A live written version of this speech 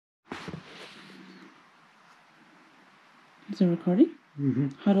Is it recording? Mm-hmm.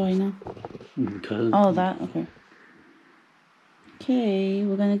 How do I know? Oh, that? Okay. Okay,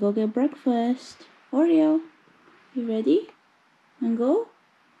 we're gonna go get breakfast. Oreo, you ready? And go?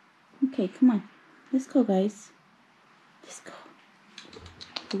 Okay, come on. Let's go, guys. Let's go.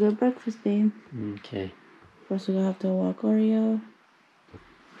 We'll get breakfast, babe. Okay. First, we're gonna have to walk Oreo.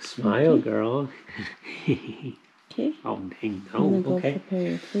 Smile, Okay. girl. Okay. Oh, dang. I'm gonna go Okay. prepare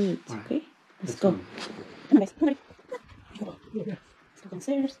your foods, All right. okay? Let's Let's go. go. Come on, guys. Come on. Let's go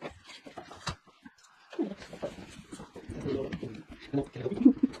downstairs.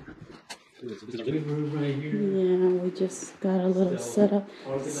 Right here. Yeah, we just got a little setup.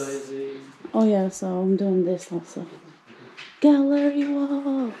 Organizing. Oh yeah, so I'm doing this also. Gallery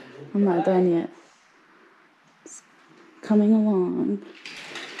wall. I'm not done yet. It's coming along.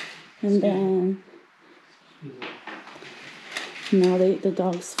 And then now the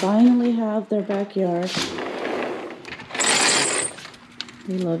dogs finally have their backyard.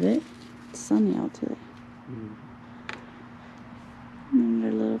 They love it. It's sunny out today. And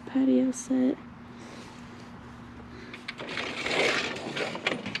their little patio set.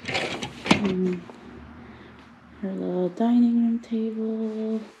 And her little dining room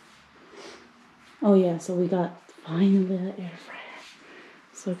table. Oh yeah, so we got finally an air fryer.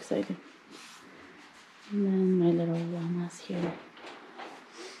 So excited. And then my little llamas here.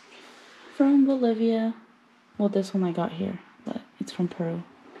 From Bolivia. Well, this one I got here, but it's from Peru.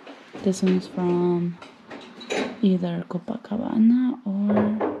 This one's from either Copacabana or...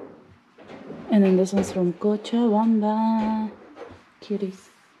 And then this one's from Cochabamba. Cuties.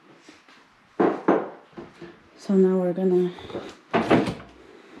 So now we're gonna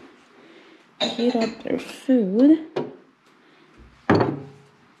heat up their food.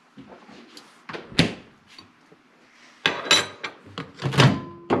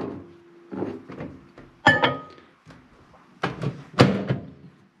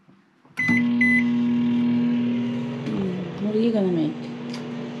 What are you gonna make?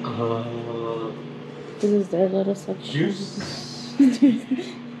 This is their little section. Juice. They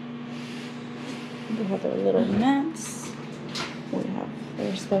have their little mats. We have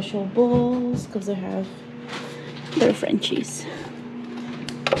their special bowls because they have their Frenchies.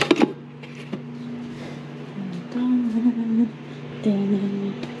 Okay.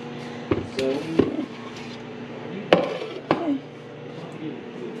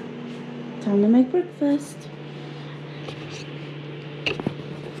 Time to make breakfast.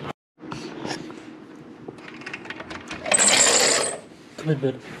 Come in,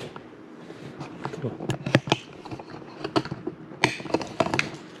 man. Come on.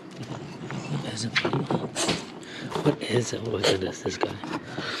 What is it? What is it? Oh my goodness, this guy.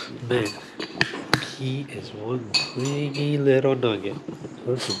 Man, he is one clingy little nugget.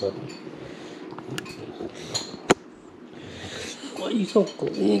 Listen, buddy. Why are you so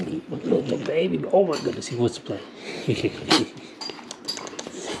clingy? Little baby. Oh my goodness, he wants to play.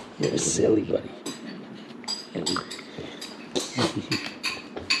 You're silly, buddy.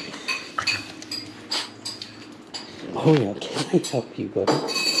 Oh yeah, can I help you, buddy?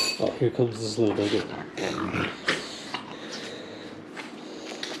 Oh, here comes this little nugget.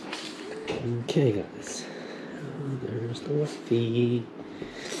 Okay, guys. There's the Westie.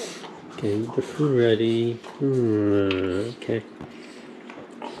 Okay, the food ready. Okay.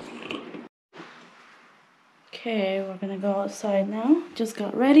 Okay, we're gonna go outside now. Just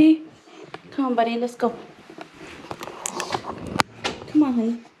got ready. Come on, buddy, let's go. Come on,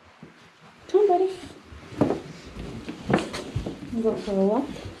 honey. Come on, buddy. We'll go for a walk.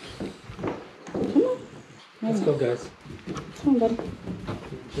 Come on. Let's go, guys. Come on, buddy.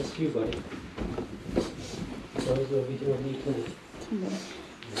 Just you, buddy. Those over here on me, please. Come on, buddy.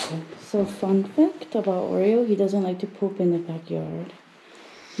 Okay. So, fun fact about Oreo, he doesn't like to poop in the backyard.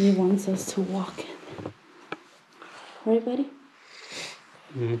 He wants us to walk in. Right, buddy?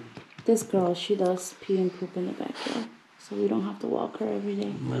 Mm-hmm. This girl, she does pee and poop in the backyard. So we don't have to walk her every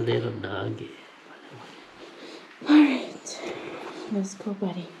day. My little nugget. Alright. Let's go,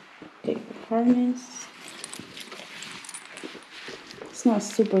 buddy. Okay, harness. It's not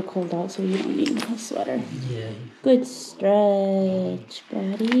super cold out, so you don't need a sweater. Yeah. Good stretch,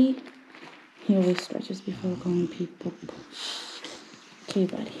 buddy. He always stretches before going pee poop. Okay,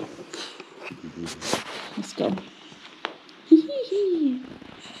 buddy. Let's go.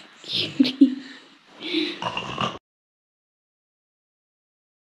 Cutie.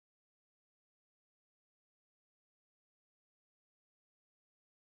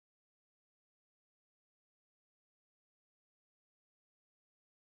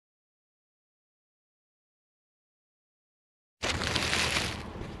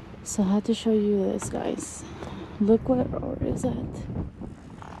 So I had to show you this, guys. Look what Roar is at.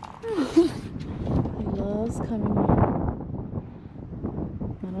 He loves coming here.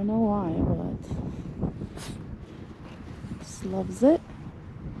 I don't know why, but just loves it.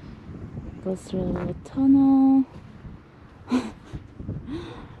 Goes through a little tunnel. Oh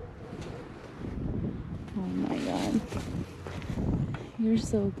my god. You're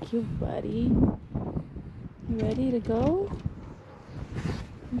so cute, buddy. You ready to go?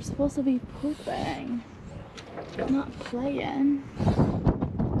 You're supposed to be pooping, not playing.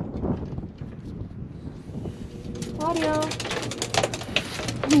 Audio.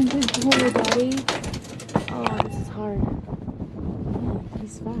 Good boy, buddy. Oh, this is hard. Man,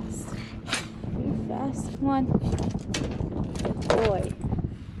 he's fast. You're fast. Come on. Good boy.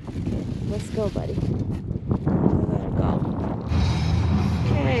 Okay, let's go, buddy. We gotta go.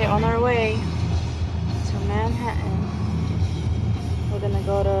 Okay, on our way to Manhattan. We're gonna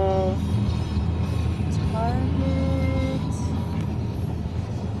go to Target.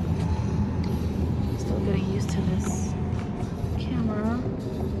 Still getting used to this camera.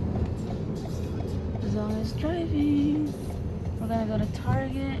 Zone is driving. We're gonna go to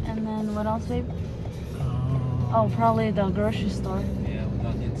Target and then what else, babe? Oh, probably the grocery store. Yeah, we're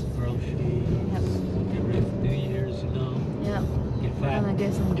gonna get some groceries. Yep. Get ready for New Year's, you know. Yep. Get We're fat. gonna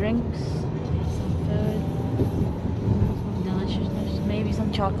get some drinks, some food, some deliciousness, maybe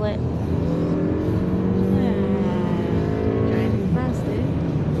some chocolate. Driving fast, dude.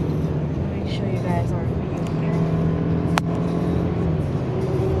 Let me show you guys our view here.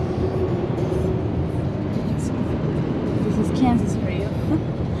 This is Kansas for you.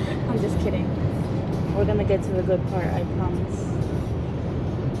 I'm just kidding. We're gonna get to the good part, I promise.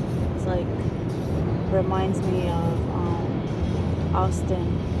 It's like, reminds me of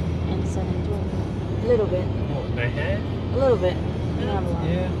Austin and San Antonio. A little bit. Oh, Manhattan? A little bit. Not a lot.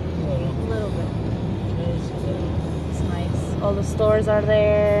 Yeah, A little bit. It's a little. It's nice. All the stores are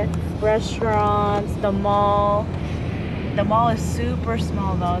there. Restaurants, the mall. The mall is super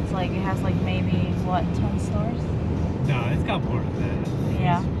small though. It's like, it has like maybe, what, 10 stores? No, it's got more than that.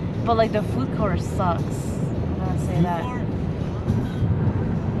 Yeah. But like the food court sucks. I'm gonna say that.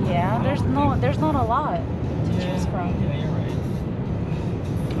 Yeah, there's not a lot to choose from. Yeah, you're right.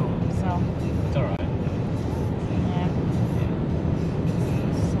 So, It's alright. yeah.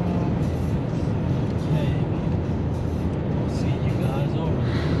 So, Okay. We'll see you guys over.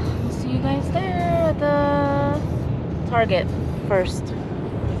 we'll see you guys there at the Target first.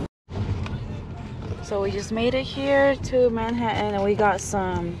 So we just made it here to Manhattan and we got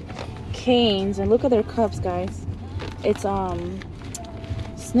some Canes and look at their cups, guys. It's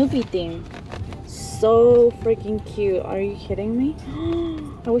Snoopy theme. So freaking cute. Are you kidding me?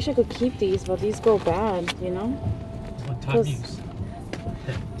 I wish I could keep these, but these go bad, you know? What time use?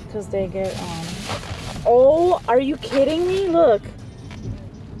 Because they get oh, are you kidding me? Look,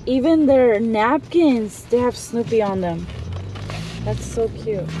 even their napkins, they have Snoopy on them. That's so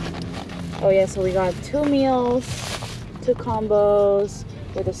cute. Oh yeah, so we got 2 meals, 2 combos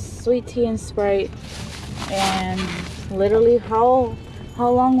with a sweet tea and Sprite. And literally, how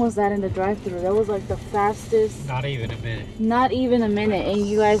long was that in the drive-thru? That was like the fastest. Not even a minute. Not even a minute. And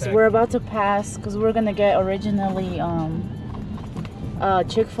you guys, we're about to pass because we're gonna get originally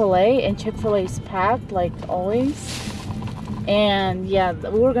Chick-fil-A, and Chick-fil-A is packed like always. And yeah,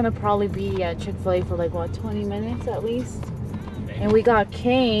 we were gonna probably be at Chick-fil-A for like what, 20 minutes at least. And we got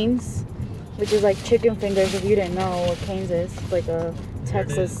Canes, which is like chicken fingers. If you didn't know what Canes is, it's like a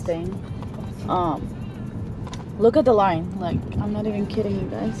Texas thing. Look at the line. Like, I'm not even kidding you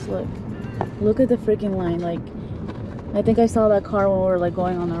guys. Look at the freaking line. Like, I think I saw that car when we were like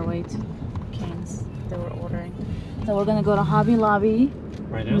going on our way to Canes. They were ordering. So we're gonna go to Hobby Lobby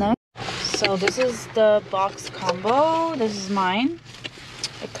Right now? next. So this is the box combo. This is mine.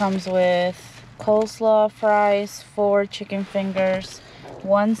 It comes with coleslaw, fries, 4 chicken fingers,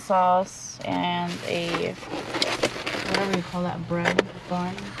 1 sauce, and a whatever you call that, bread,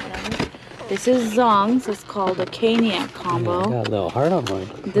 bun, whatever. This is Zong's. It's called a Caniac combo. I got a little heart on mine.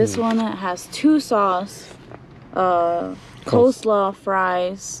 This one has 2 sauce, coleslaw,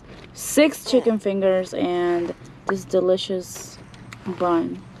 fries, 6 chicken fingers, and this delicious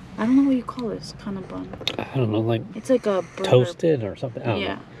bun. I don't know what you call this kind of bun. I don't know, like It's like a burger. toasted or something. I don't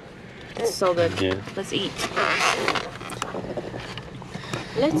Yeah. It's so good. Yeah. Let's eat.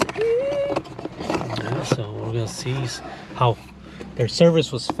 Let's eat. Yeah, so we're gonna see how their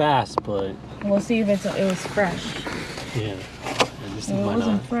service was fast, but We'll see if it was fresh. yeah, and this If it might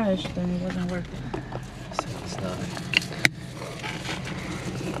wasn't not. fresh, then it wasn't worth it. So it's not.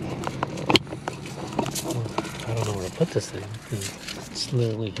 Well, I don't know where to put this thing because it's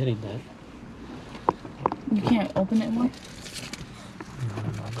literally hitting that. You can't open it more?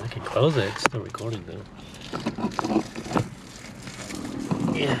 I can close it. It's still recording though.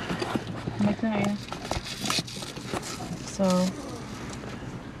 Yeah. Like that, yeah. So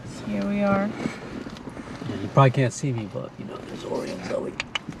here we are. Yeah, you probably can't see me, but you know, there's Oreo Zoe.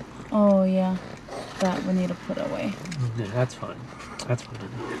 Oh yeah, that we need to put away Yeah, that's fine. That's fine.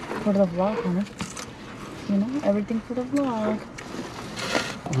 for the vlog, honey. You know, everything for the vlog.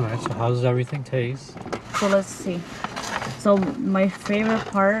 Alright, so how does everything taste? So let's see. So my favorite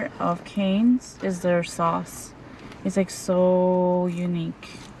part of Cane's is their sauce. It's like so unique.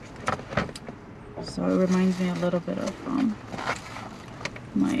 So it reminds me a little bit of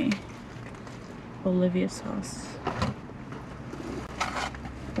my Bolivia sauce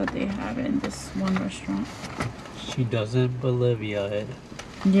that they have in this one restaurant. She doesn't Bolivia it.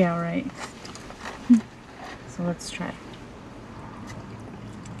 Yeah, right. So let's try.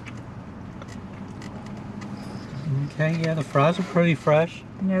 Okay, yeah, the fries are pretty fresh.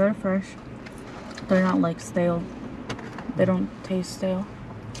 Yeah, they're fresh. They're not like stale. They don't taste stale.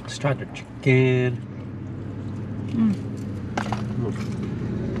 Let's try the chicken.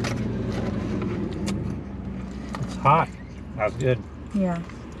 It's hot. That's good. Yeah.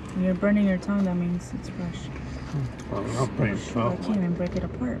 When you're burning your tongue, that means it's fresh. Well, I'll bring it Shoot, I can't even break it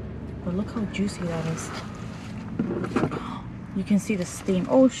apart. But look how juicy that is. You can see the steam.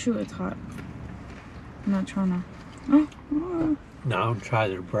 Oh shoot, it's hot. I'm not trying to. Oh. Now try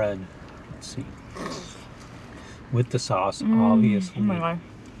their bread. Let's see. With the sauce, Oh obviously. my god.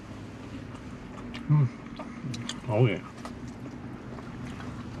 Oh yeah.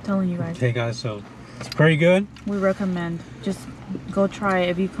 Telling you guys. Okay guys, so it's pretty good. We recommend. Just go try it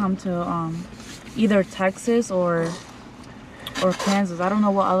if you come to either Texas or Kansas. I don't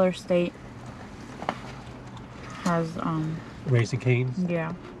know what other state has Raising Cane's.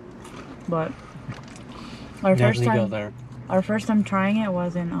 yeah. But our Definitely go there. our first time trying it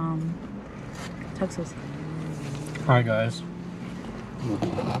was in Texas. Alright guys.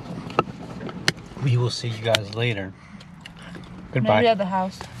 We will see you guys later. Goodbye. Maybe at the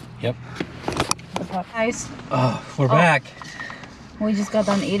house. Yep. Guys, Oh, we're back. we just got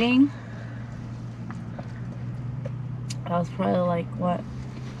done eating. That was probably like what,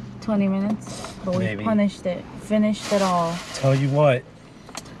 20 minutes? But we Maybe. finished it all. Tell you what.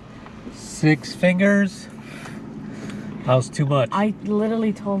 6 fingers. That was too much. I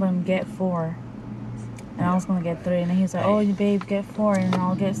literally told him get 4. And I was gonna get 3, and then he's like, "Oh, babe, get 4, and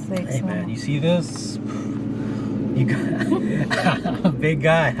I'll get 6." Hey man, you see this? You got I'm a big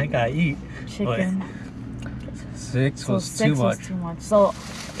guy. I gotta eat. Chicken. But 6 So was 6 too was much. too much. So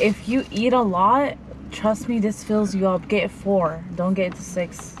if you eat a lot, trust me, this fills you up. Get 4. Don't get the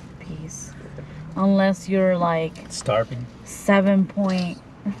 6 piece, unless you're like Starving. 7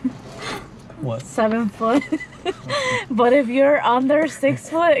 What? foot. But if you're under 6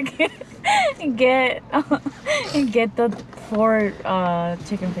 foot, get the 4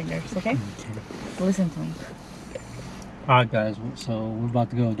 chicken fingers. Okay? Listen to me. Alright guys, so we're about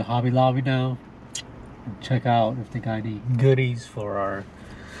to go to Hobby Lobby now and check out if they got any goodies for our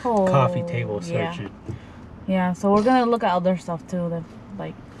coffee table yeah. searching. Yeah, so we're gonna look at other stuff too,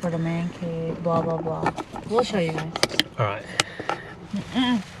 like for the man cave, blah blah blah. We'll show you guys. Alright.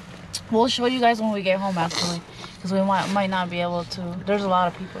 We'll show you guys when we get home actually, because we might not be able to. There's a lot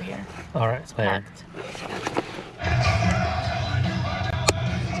of people here. Alright, it's later. Packed.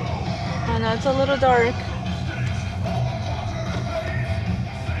 I know it's a little dark.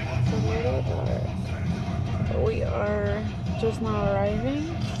 It's a little dark. But we are just now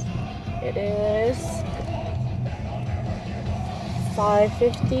arriving. It is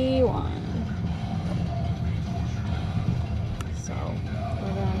 5:51. So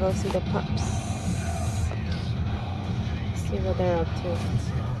we're gonna go see the pups. See what they're up to.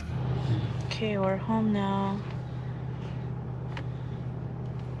 Okay, we're home now.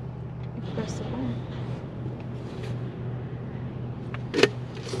 Press the button.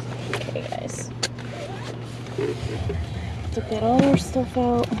 Okay, guys. To get all our stuff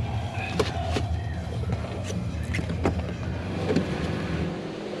out.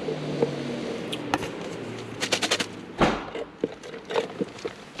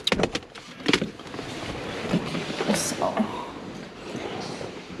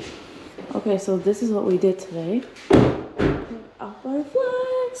 Okay, so this is what we did today. Up our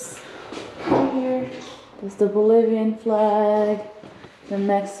flags. Over here is the Bolivian flag, the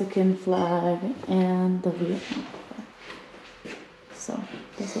Mexican flag, and the Vietnam flag. So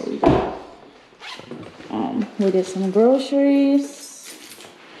that's what we did. We did some groceries,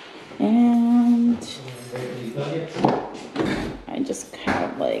 and I just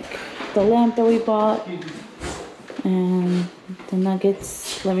have like the lamp that we bought. And the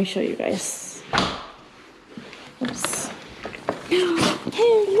nuggets, let me show you guys. Oops.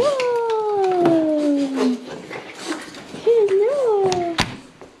 Hello! Hello!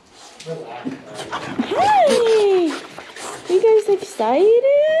 Hi! You guys excited?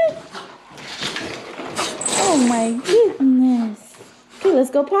 Oh my goodness. Okay,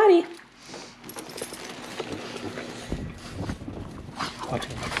 let's go potty. Watch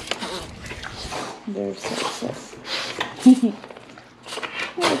it. They're so excited.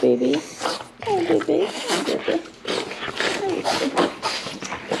 Hi, baby. Hi, baby. Hi, baby. Hi, baby.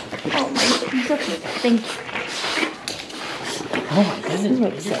 Oh my goodness. Okay, thank you. Oh my goodness, So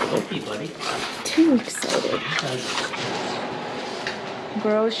you're excited. healthy, buddy. Too excited.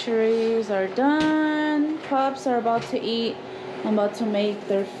 Groceries are done. Pups are about to eat. I'm about to make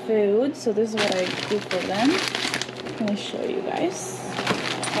their food. So this is what I do for them. I'm gonna show you guys.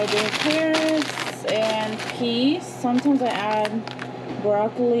 I do carrots and peas. Sometimes I add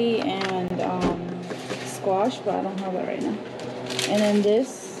broccoli and squash, but I don't have it right now. And then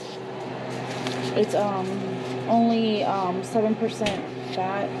this, it's only 7%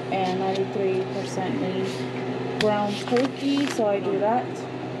 fat and 93% lean ground turkey, so I do that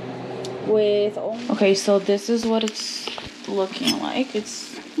with only. Okay, so this is what it's looking like.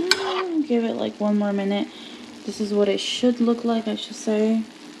 It's give it like 1 more minute. This is what it should look like, I should say.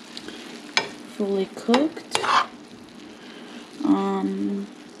 Fully cooked.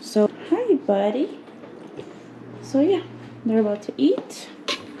 So hi buddy. So yeah, they're about to eat.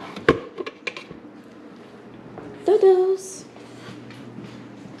 Doodles.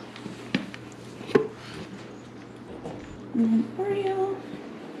 And then Oreo.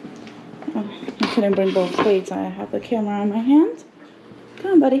 Oh, I couldn't bring both plates. I have the camera in my hand.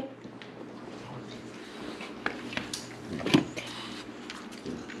 Come on, buddy.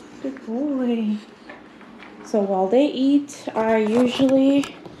 Good boy. So while they eat, I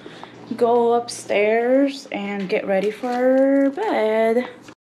usually go upstairs and get ready for bed.